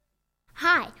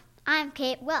I'm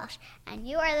Kate Welsh, and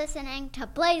you are listening to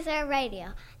Blazer Radio,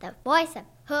 the voice of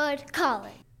Hood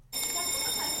College.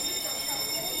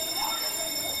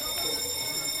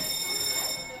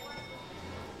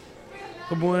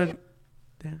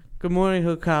 Good morning,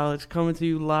 Hood College. Coming to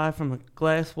you live from a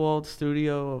glass-walled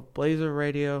studio of Blazer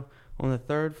Radio on the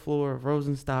third floor of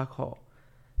Rosenstock Hall.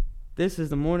 This is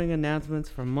the morning announcements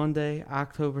for Monday,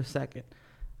 October 2nd.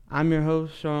 I'm your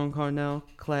host, Sean Carnell,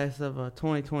 class of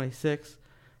 2026.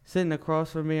 Sitting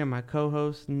across from me are my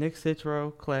co-hosts, Nick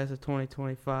Citro, class of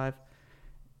 2025,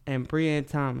 and Breann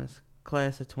Thomas,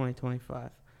 class of 2025.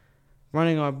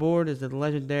 Running our board is the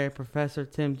legendary Professor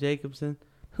Tim Jacobson.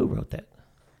 Who wrote that?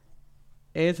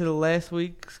 Answer to last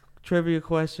week's trivia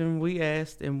question, we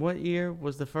asked, in what year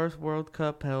was the first World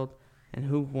Cup held and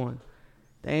who won?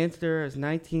 The answer is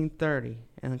 1930,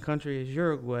 and the country is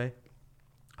Uruguay,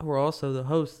 who are also the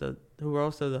host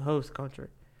country.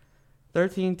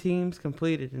 13 teams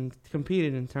competed in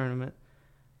tournament.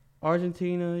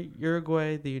 Argentina,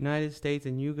 Uruguay, the United States,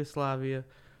 and Yugoslavia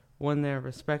won their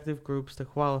respective groups to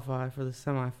qualify for the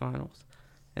semifinals.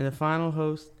 In the final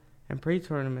host and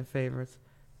pre-tournament favorites,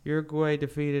 Uruguay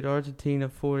defeated Argentina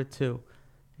 4-2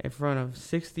 in front of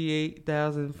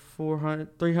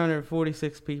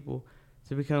 68,346 people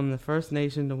to become the first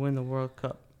nation to win the World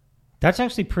Cup. That's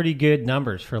actually pretty good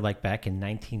numbers for like back in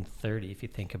 1930, if you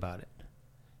think about it.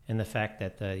 And the fact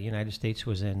that the United States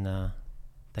was in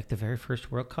like the very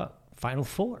first World Cup, Final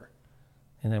Four.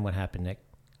 And then what happened, Nick?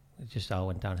 It just all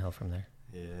went downhill from there.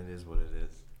 Yeah, it is what it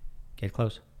is. Get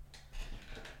close.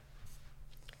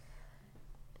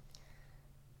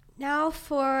 Now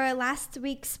for last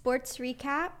week's sports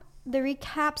recap. The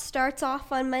recap starts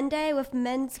off on Monday with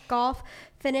men's golf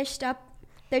finished up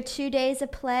their 2 days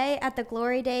of play at the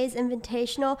Glory Days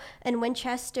Invitational in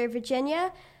Winchester,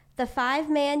 Virginia. The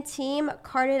five-man team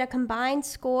carded a combined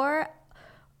score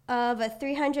of a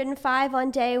 305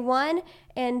 on day one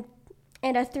and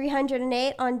a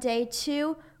 308 on day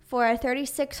two for a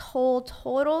 36-hole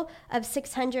total of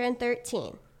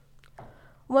 613.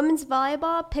 Women's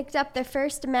volleyball picked up their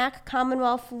first MAC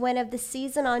Commonwealth win of the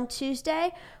season on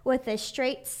Tuesday with a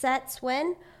straight sets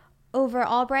win over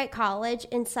Albright College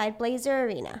inside Blazer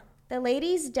Arena. The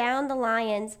ladies downed the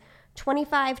Lions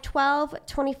 25-12,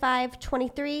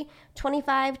 25-23,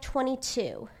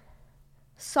 25-22.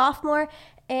 Sophomore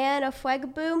Anna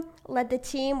Fuegabu led the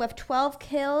team with 12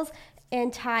 kills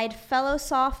and tied fellow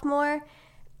sophomore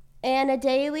Anna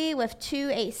Daly with 2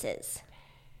 aces.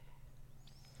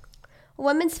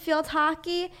 Women's field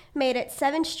hockey made it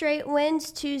 7 straight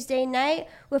wins Tuesday night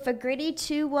with a gritty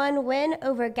 2-1 win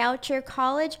over Goucher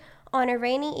College on a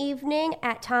rainy evening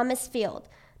at Thomas Field.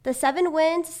 The 7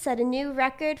 wins set a new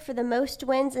record for the most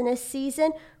wins in a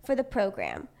season for the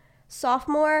program.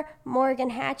 Sophomore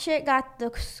Morgan Hatchett got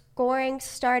the scoring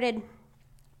started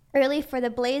early for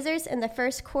the Blazers in the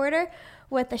first quarter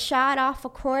with a shot off a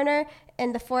corner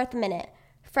in the 4th minute.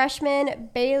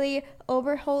 Freshman Bailey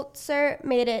Oberholzer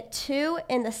made it 2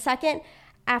 in the second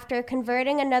after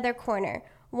converting another corner,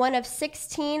 1 of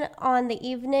 16 on the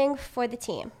evening for the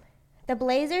team. The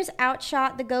Blazers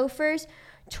outshot the Gophers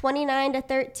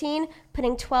 29-13,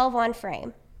 putting 12 on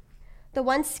frame. The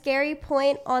one scary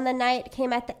point on the night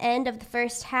came at the end of the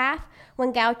first half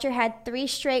when Goucher had 3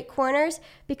 straight corners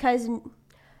because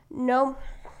no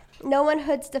one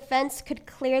Hood's defense could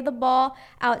clear the ball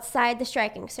outside the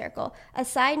striking circle. A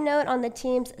side note on the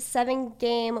team's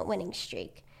 7-game winning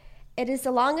streak. It is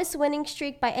the longest winning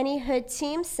streak by any Hood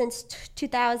team since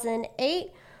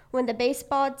 2008 when the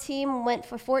baseball team went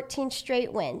for 14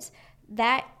 straight wins.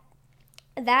 That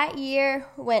year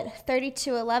went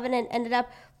 30-11 and ended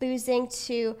up losing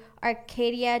to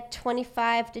Arcadia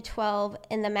 25-12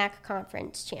 in the MAC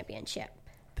Conference Championship.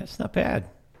 That's not bad.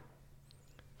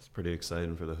 It's pretty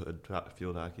exciting for the Hood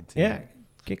field hockey team. Yeah,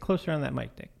 get closer on that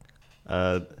mic, Dick.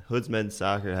 Hood's men's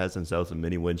soccer has themselves a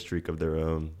mini win streak of their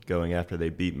own, going after they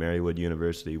beat Marywood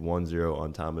University 1-0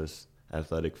 on Thomas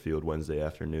Athletic Field Wednesday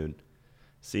afternoon.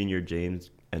 Senior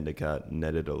James Endicott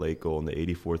netted a late goal in the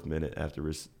 84th minute after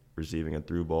receiving a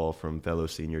through ball from fellow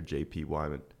senior J.P.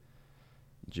 Wyman.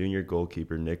 Junior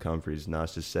goalkeeper Nick Humphreys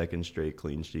notched his second straight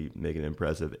clean sheet, making an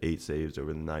impressive 8 saves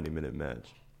over the 90-minute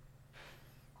match.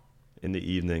 In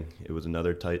the evening, it was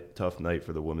another tough night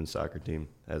for the women's soccer team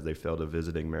as they fell to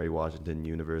visiting Mary Washington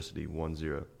University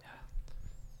 1-0.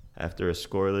 After a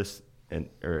scoreless and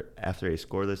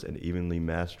evenly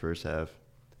matched first half,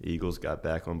 the Eagles got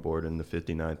back on board in the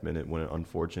 59th minute when an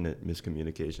unfortunate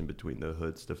miscommunication between the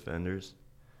Hood's defenders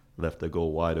left the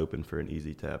goal wide open for an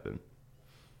easy tap-in.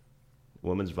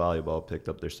 Women's volleyball picked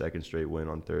up their second straight win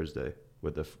on Thursday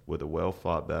with a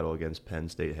well-fought battle against Penn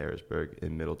State Harrisburg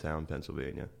in Middletown,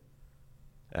 Pennsylvania.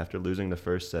 After losing the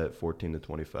first set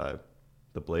 14-25,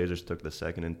 the Blazers took the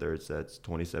second and third sets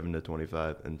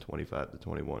 27-25 and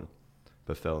 25-21,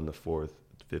 but fell in the fourth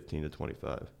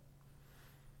 15-25.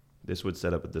 This would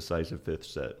set up a decisive fifth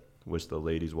set, which the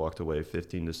ladies walked away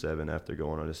 15-7 after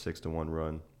going on a 6-1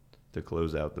 run to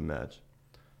close out the match.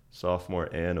 Sophomore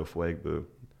Anne Ofwegbu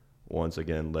once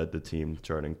again led the team,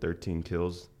 charting 13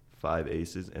 kills, 5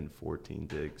 aces, and 14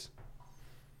 digs.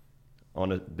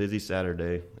 On a busy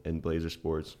Saturday in Blazer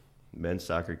sports, men's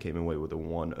soccer came away with a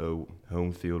 1-0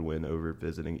 home field win over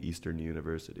visiting Eastern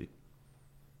University.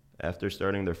 After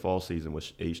starting their fall season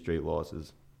with 8 straight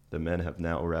losses, the men have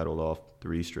now rattled off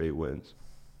 3 straight wins.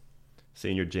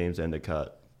 Senior James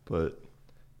Endicott put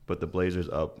the Blazers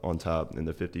up on top in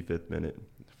the 55th minute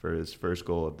for his first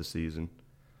goal of the season,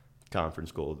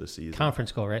 conference goal of the season.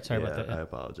 Conference goal, right? Sorry about that. I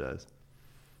apologize.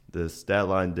 The stat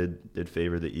line did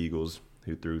favor the Eagles,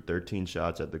 who threw 13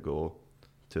 shots at the goal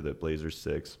to the Blazers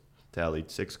 6,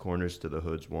 tallied 6 corners to the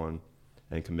Hoods 1,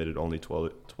 and committed only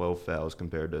 12 fouls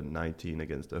compared to 19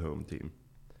 against the home team.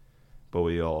 But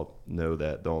we all know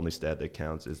that the only stat that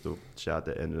counts is the shot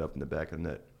that ended up in the back of the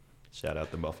net. Shout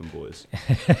out the Muffin Boys.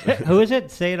 Who is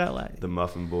it? Say it out loud. The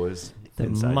Muffin Boys.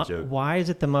 Inside joke. Why is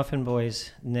it the Muffin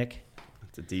Boys, Nick?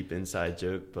 It's a deep inside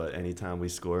joke, but anytime we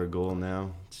score a goal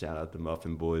now, shout out the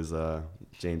Muffin Boys.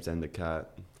 James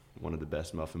Endicott, one of the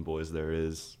best Muffin Boys there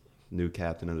is. New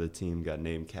captain of the team, got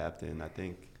named captain, I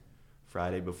think,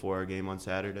 Friday before our game on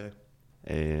Saturday.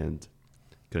 And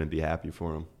couldn't be happy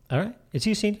for him. All right. Is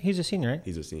he a senior? He's a senior, right?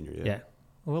 He's a senior, yeah. Yeah.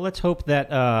 Well, let's hope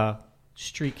that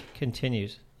streak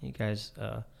continues. You guys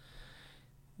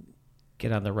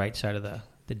get on the right side of the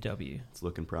W. It's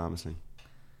looking promising.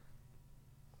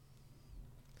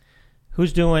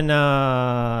 Who's doing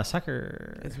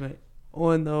soccer? That's right.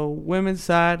 On the women's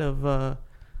side of home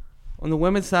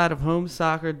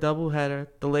soccer doubleheader,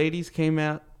 the ladies came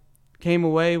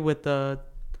away with a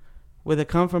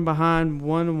come from behind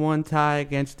 1-1 tie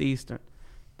against Eastern.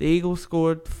 The Eagles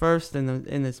scored first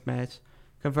in this match,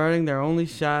 converting their only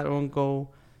shot on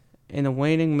goal in the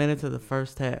waning minutes of the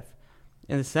first half.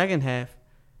 In the second half,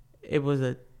 it was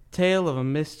a tale of a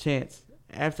missed chance.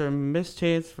 After a missed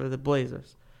chance for the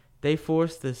Blazers, they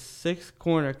forced the 6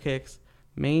 corner kicks,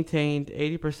 maintained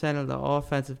 80% of the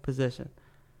offensive position,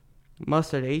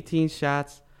 mustered 18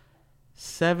 shots,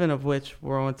 7 of which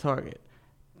were on target,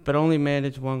 but only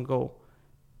managed 1 goal.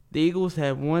 The Eagles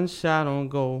had 1 shot on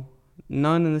goal,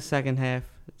 none in the second half,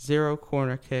 0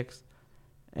 corner kicks,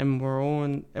 and were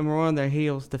on their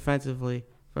heels defensively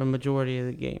for the majority of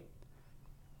the game.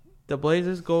 The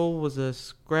Blazers' goal was a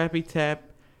scrappy tap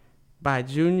by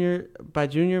junior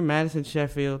Madison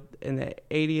Sheffield in the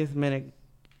 80th minute.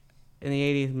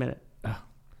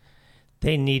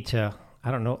 They need to.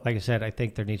 I don't know. Like I said, I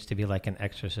think there needs to be like an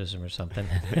exorcism or something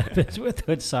that happens with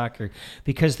Hood soccer,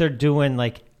 because they're doing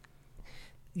like,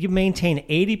 you maintain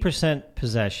 80%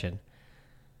 possession.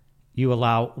 You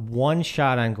allow 1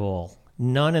 shot on goal,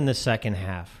 none in the second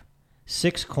half,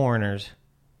 6 corners,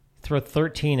 throw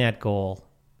 13 at goal,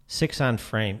 6 on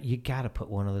frame. You got to put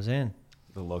one of those in.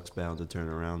 The luck's bound to turn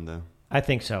around, though. I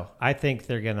think so. I think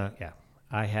they're going to,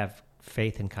 I have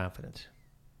faith and confidence.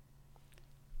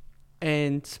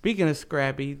 And speaking of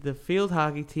scrappy, the field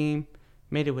hockey team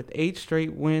made it with 8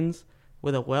 straight wins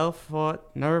with a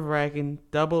well-fought, nerve-wracking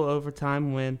double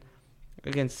overtime win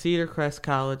against Cedar Crest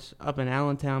College up in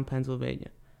Allentown, Pennsylvania.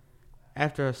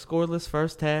 After a scoreless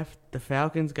first half, the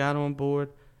Falcons got on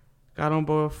board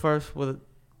first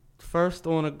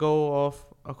on a goal off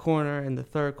a corner in the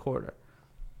third quarter.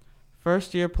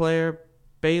 First-year player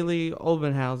Bailey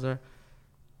Olbenhauser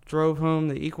drove home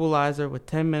the equalizer with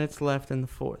 10 minutes left in the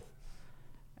fourth.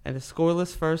 At a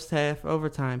scoreless first half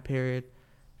overtime period,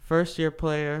 first-year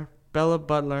player Bella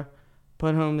Butler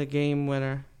put home the game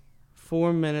winner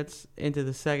 4 minutes into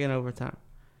the second overtime.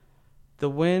 The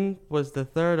win was the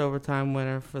third overtime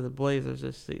winner for the Blazers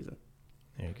this season.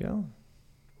 There you go.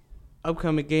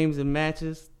 Upcoming games and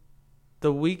matches.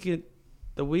 The week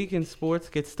in sports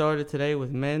gets started today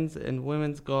with men's and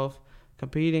women's golf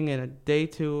competing in a day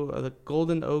 2 of the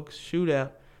Golden Oaks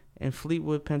Shootout in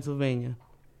Fleetwood, Pennsylvania.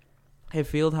 And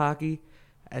field hockey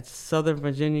at Southern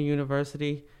Virginia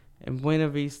University in Buena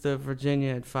Vista,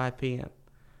 Virginia at 5 p.m.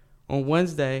 On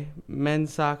Wednesday,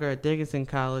 men's soccer at Dickinson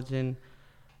College in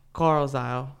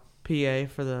Carlisle, PA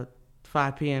for the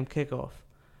 5 p.m. kickoff.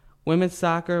 Women's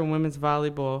soccer and women's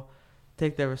volleyball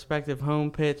take their respective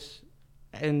home pitch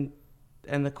and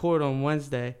the court on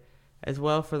Wednesday, as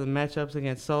well for the matchups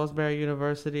against Salisbury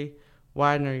University,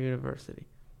 Widener University.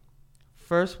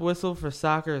 First whistle for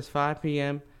soccer is 5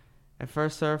 p.m., and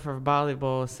first serve for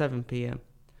volleyball is 7 p.m.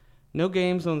 No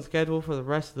games on the schedule for the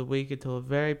rest of the week until a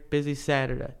very busy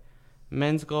Saturday.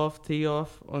 Men's golf tee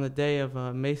off on the day of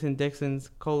Mason-Dixon's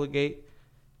Colgate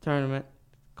tournament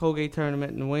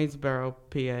in Waynesboro,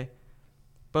 PA.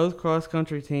 Both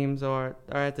cross-country teams are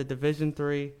at the Division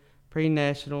III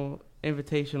Pre-National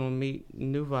Invitational Meet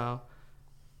in Newville.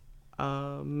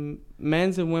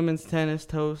 Men's and women's tennis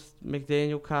host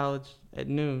McDaniel College at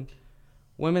noon.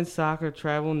 Women's soccer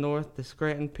travel north to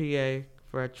Scranton, PA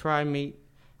for a tri-meet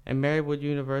at Marywood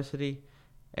University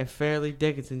and Fairleigh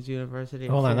Dickinson's University.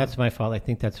 Hold on, that's my fault. I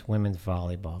think that's women's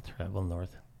volleyball travel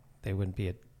north. They wouldn't be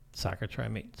a soccer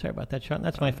tri-meet. Sorry about that, Sean.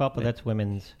 That's my fault, but that's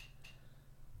women's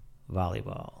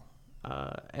volleyball.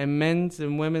 And men's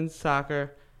and women's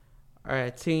soccer are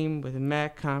a team with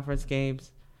MAC conference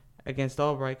games against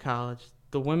Albright College.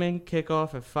 The women kick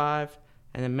off at 5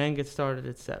 and the men get started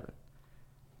at 7.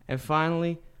 And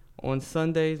finally, on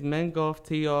Sundays, men golf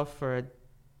tee off for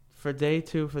day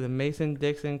 2 for the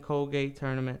Mason-Dixon Colgate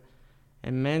tournament,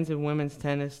 and men's and women's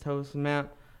tennis host Mount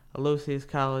Aloysius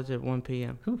College at 1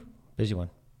 p.m. Whew, busy one.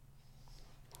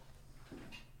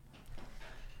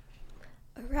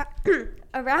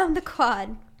 Around the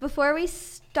quad. Before we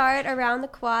start Around the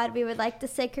Quad, we would like to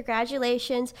say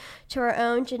congratulations to our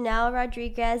own Janelle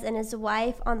Rodriguez and his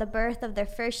wife on the birth of their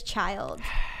first child.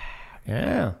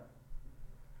 Yeah.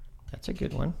 That's a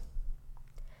good one.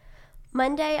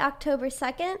 Monday, October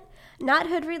 2nd, not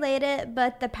hood related,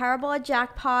 but the Powerball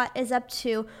jackpot is up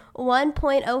to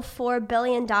 $1.04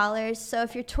 billion. So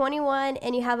if you're 21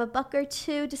 and you have a buck or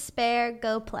two to spare,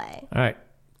 go play. All right.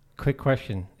 Quick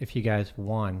question. If you guys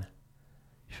won,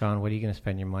 Sean, what are you going to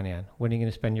spend your money on? What are you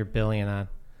going to spend your billion on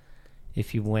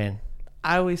if you win?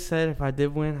 I always said if I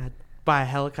did win, I'd buy a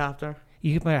helicopter.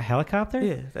 You could buy a helicopter?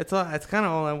 Yeah, that's all. That's kind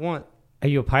of all I want. Are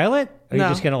you a pilot? Or No, are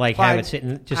you just going to have it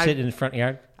sitting in the front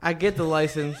yard? I get the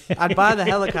license. I'd buy the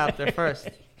helicopter first.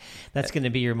 That's going to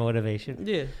be your motivation?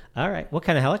 Yeah. All right. What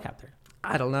kind of helicopter?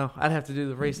 I don't know. I'd have to do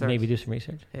the research. Maybe do some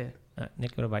research? Yeah.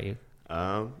 Nick, what about you?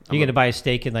 I'm you going to buy a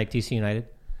stake in like DC United?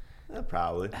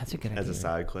 Probably. That's a good As idea. a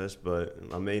side quest, but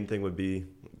my main thing would be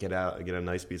get a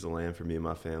nice piece of land for me and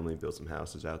my family, build some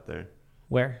houses out there.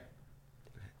 Where?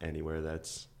 Anywhere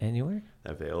that's Anywhere?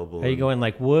 available. Are you going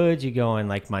like woods? You going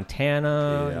like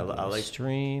Montana? Yeah, I like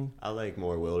stream. I like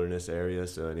more wilderness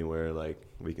areas, so anywhere like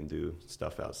we can do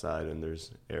stuff outside and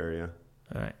there's area.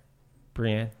 All right,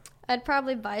 Breann. I'd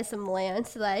probably buy some land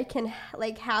so that I can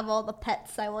like have all the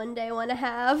pets I one day want to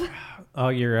have. Oh,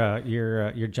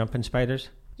 you're jumping spiders.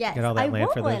 Yes, Get all that I land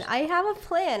want for one. those? I have a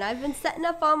plan. I've been setting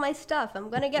up all my stuff. I'm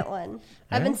gonna get one.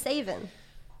 I've been saving.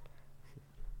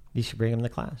 You should bring them to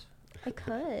class. I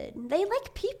could. They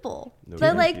like people. No,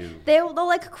 They're thank like you. they'll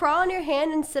like crawl on your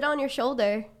hand and sit on your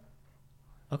shoulder.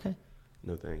 Okay.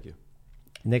 No, thank you.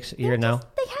 Next year now.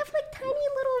 They have like tiny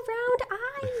little round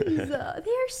eyes.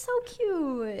 They're so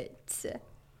cute.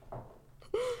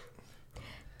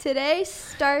 Today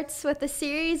starts with a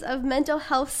series of mental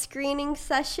health screening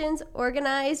sessions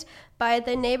organized by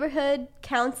the Neighborhood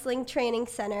Counseling Training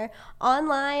Center.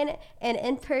 Online and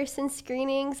in-person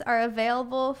screenings are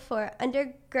available for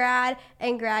undergrad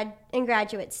and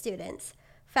graduate students,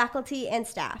 faculty, and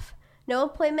staff. No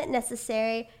appointment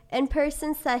necessary.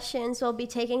 In-person sessions will be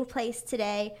taking place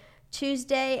today,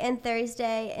 Tuesday and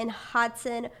Thursday in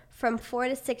Hudson from 4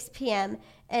 to 6 p.m.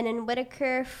 and in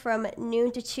Whitaker from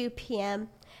noon to 2 p.m.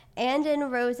 and in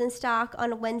Rosenstock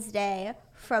on Wednesday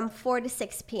from 4 to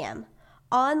 6 p.m.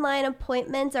 Online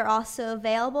appointments are also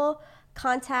available.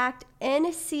 Contact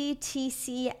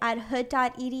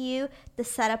nctc@hood.edu to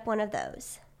set up one of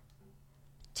those.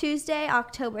 Tuesday,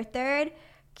 October 3rd,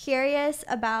 curious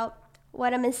about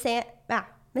what a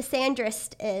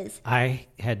misandrist is. I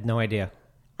had no idea.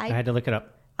 I had to look it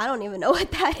up. I don't even know what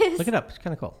that is. Look it up. It's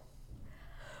kind of cool.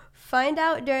 Find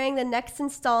out during the next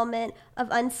installment of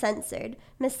Uncensored,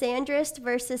 Misandrist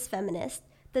versus Feminist.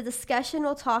 The discussion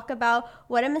will talk about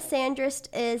what a misandrist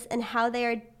is and how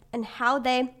they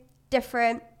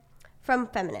differ from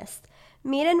feminists.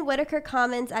 Meet in Whitaker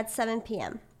Commons at 7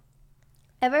 p.m.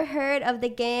 Ever heard of the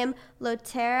game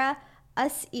Loteria?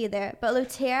 Us either, but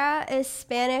Loteria is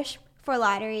Spanish for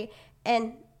lottery,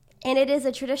 and it is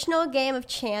a traditional game of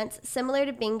chance similar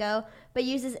to bingo, but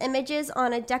uses images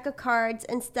on a deck of cards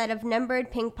instead of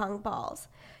numbered ping pong balls.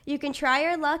 You can try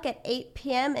your luck at 8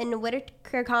 p.m. in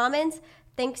Whitaker Commons,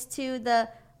 thanks to the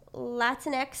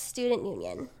Latinx Student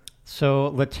Union. So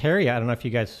Loteria, I don't know if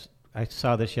you guys, I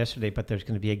saw this yesterday, but there's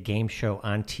going to be a game show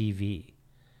on TV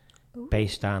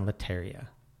based on Loteria.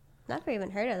 Never even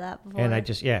heard of that before.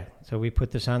 And so we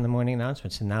put this on the morning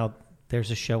announcements, and now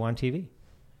there's a show on TV.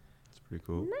 It's pretty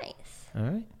cool. Nice. All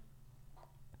right.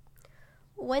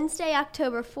 Wednesday,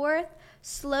 October 4th,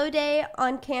 slow day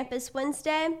on campus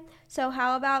Wednesday. So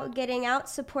how about getting out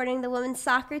supporting the women's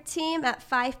soccer team at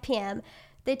 5 p.m.?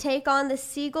 They take on the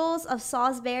Seagulls of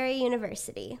Salisbury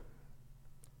University.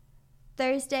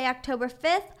 Thursday, October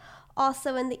 5th,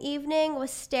 also in the evening,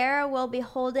 Wistara will be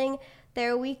holding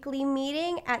their weekly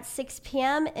meeting at 6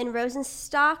 p.m. in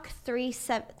Rosenstock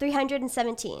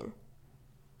 317.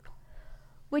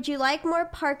 Would you like more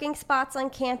parking spots on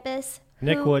campus?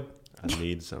 Nick would. I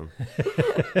need some.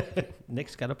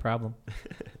 Nick's got a problem.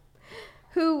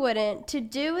 Who wouldn't? To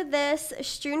do this,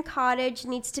 Strewn Cottage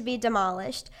needs to be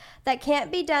demolished. That can't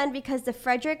be done because the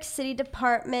Frederick City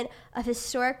Department of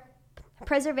Historic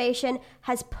Preservation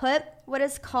has put what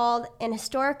is called an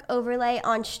historic overlay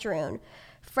on Strewn.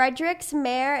 Frederick's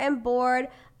mayor and board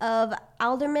of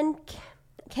aldermen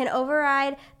can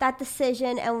override that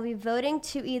decision and will be voting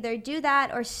to either do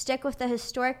that or stick with the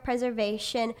Historic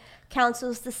Preservation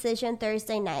Council's decision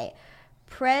Thursday night.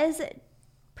 Pres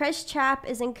Chap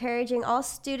is encouraging all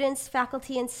students,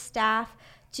 faculty, and staff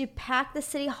to pack the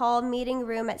City Hall meeting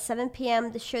room at 7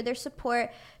 p.m. to show their support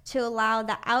to allow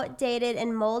the outdated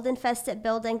and mold-infested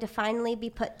building to finally be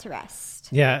put to rest.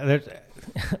 Yeah, there's,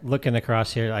 looking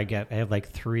across here, I have like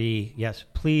 3. Yes,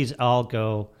 please all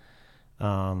go.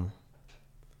 The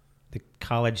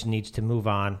college needs to move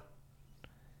on.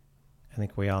 I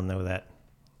think we all know that.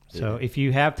 So if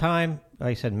you have time, like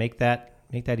I said, make that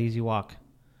easy walk.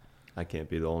 I can't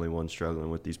be the only one struggling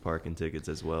with these parking tickets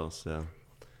as well, so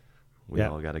we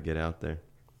all got to get out there.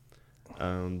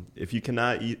 If you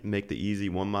cannot make the easy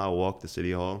 1 mile walk to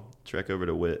City Hall, trek over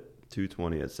to WIT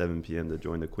 220 at 7 p.m. to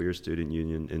join the Queer Student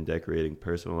Union in decorating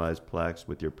personalized plaques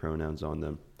with your pronouns on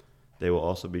them. They will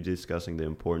also be discussing the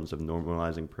importance of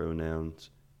normalizing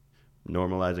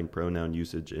pronoun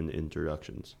usage in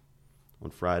introductions. On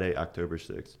Friday, October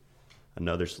 6th,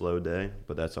 another slow day,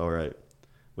 but that's all right.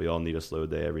 We all need a slow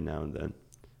day every now and then.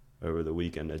 Over the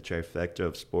weekend, a trifecta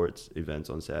of sports events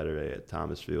on Saturday at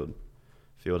Thomas Field.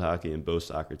 Field hockey and both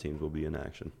soccer teams will be in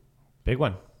action. Big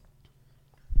one.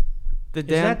 Is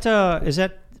Is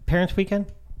that Parents' Weekend?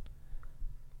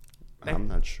 I'm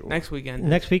not sure. Next weekend?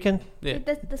 Next weekend? Yeah.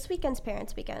 This weekend's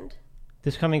Parents' Weekend.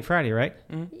 This coming Friday, right?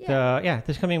 Mm-hmm. Yeah.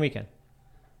 This coming weekend.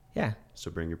 Yeah. So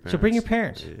bring your parents. So bring your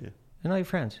parents Yeah. and all your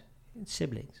friends and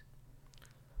siblings.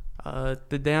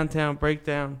 The Downtown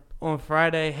Breakdown. On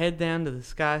Friday, head down to the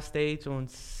Sky Stage on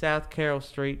South Carroll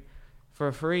Street for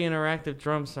a free interactive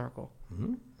drum circle.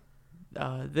 Mm-hmm.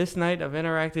 This night of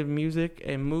interactive music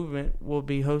and movement will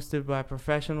be hosted by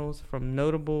professionals from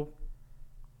notable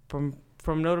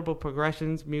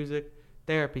progressions music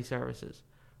therapy services.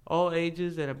 All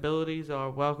ages and abilities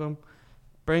are welcome.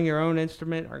 Bring your own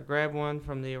instrument or grab one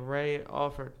from the array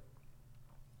offered.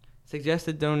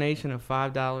 Suggested donation of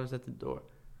 $5 at the door.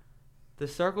 The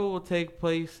circle will take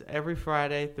place every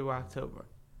Friday through October.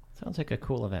 Sounds like a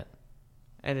cool event.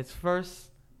 And its first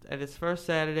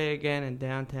Saturday again in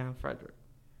downtown Frederick.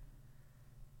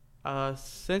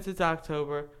 Since it's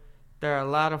October, there are a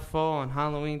lot of fall and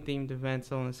Halloween themed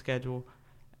events on the schedule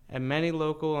and many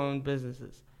local owned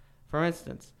businesses. For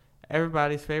instance,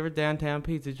 everybody's favorite downtown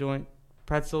pizza joint,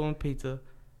 Pretzel and Pizza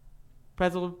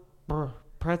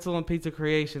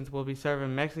Creations will be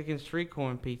serving Mexican street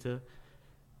corn pizza.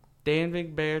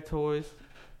 Danvig Bear Toys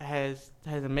has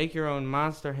a make-your-own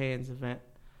Monster Hands event.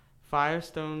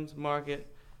 Firestone's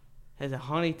Market has a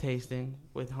honey tasting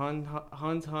with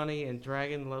Hun's Honey and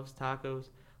Dragon Loves Tacos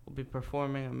will be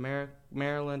performing at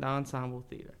Maryland Ensemble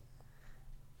Theater.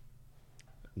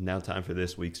 Now time for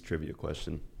this week's trivia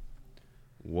question.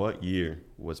 What year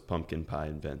was pumpkin pie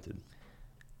invented?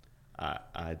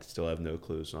 I still have no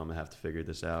clue, so I'm going to have to figure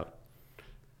this out.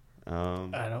 I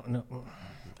don't know.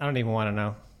 I don't even want to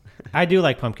know. I do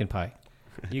like pumpkin pie.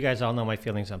 You guys all know my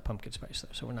feelings on pumpkin spice, though,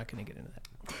 so we're not going to get into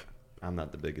that. I'm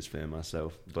not the biggest fan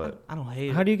myself, but I don't hate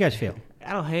it. How do you guys feel?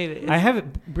 I don't hate it. I have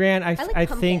it, Breann. I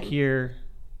think pumpkin. you're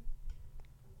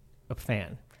a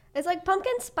fan. It's like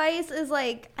pumpkin spice is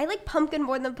like, I like pumpkin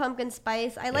more than pumpkin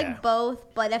spice. I like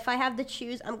both, but if I have to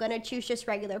choose, I'm going to choose just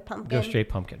regular pumpkin. Go straight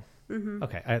pumpkin. Mm-hmm.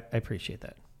 Okay, I appreciate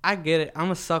that. I get it. I'm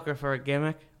a sucker for a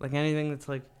gimmick. Like anything that's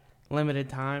like limited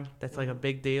time, that's like a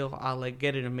big deal. I'll like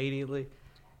get it immediately.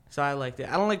 So I liked it.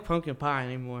 I don't like pumpkin pie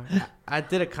anymore. I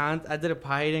did a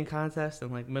pie eating contest in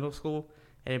like middle school,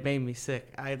 and it made me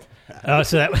sick.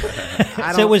 So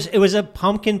it was a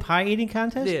pumpkin pie eating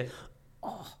contest. Yeah.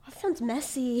 Oh, that sounds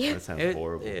messy. that sounds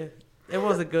horrible. It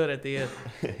wasn't good at the end.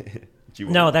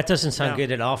 No, that doesn't sound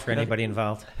good at all for anybody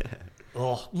involved.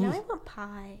 Oh, Now I want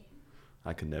pie.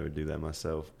 I could never do that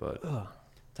myself, but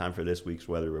time for this week's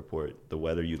weather report, the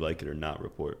weather you like it or not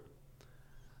report.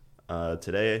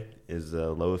 Today is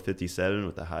a low of 57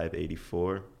 with a high of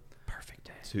 84. Perfect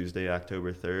day. Tuesday,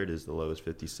 October 3rd is the low is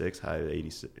 56, high of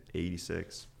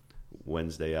 86.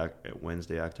 Wednesday,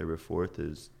 October 4th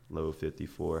is low of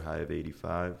 54, high of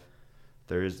 85.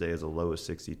 Thursday is a low of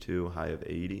 62, high of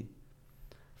 80.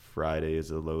 Friday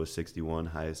is a low of 61,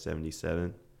 high of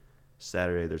 77.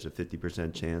 Saturday, there's a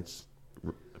 50%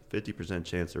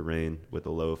 chance of rain with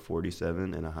a low of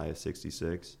 47 and a high of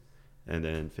 66. And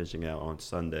then finishing out on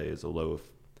Sunday is a low of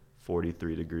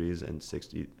 43 degrees and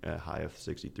a high of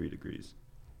 63 degrees.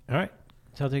 All right.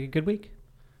 Sounds like a good week.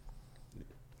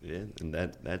 Yeah, and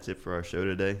that's it for our show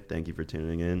today. Thank you for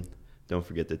tuning in. Don't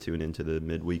forget to tune into the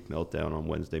Midweek Meltdown on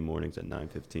Wednesday mornings at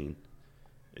 9:15.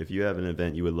 If you have an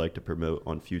event you would like to promote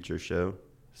on future show,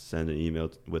 send an email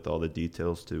with all the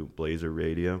details to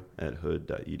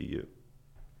blazerradio@hood.edu.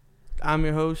 I'm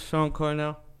your host, Sean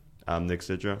Carnell. I'm Nick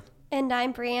Citro. And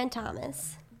I'm Breann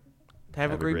Thomas.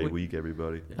 Have a great week. week,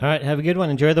 everybody. All right. Have a good one.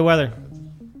 Enjoy the weather.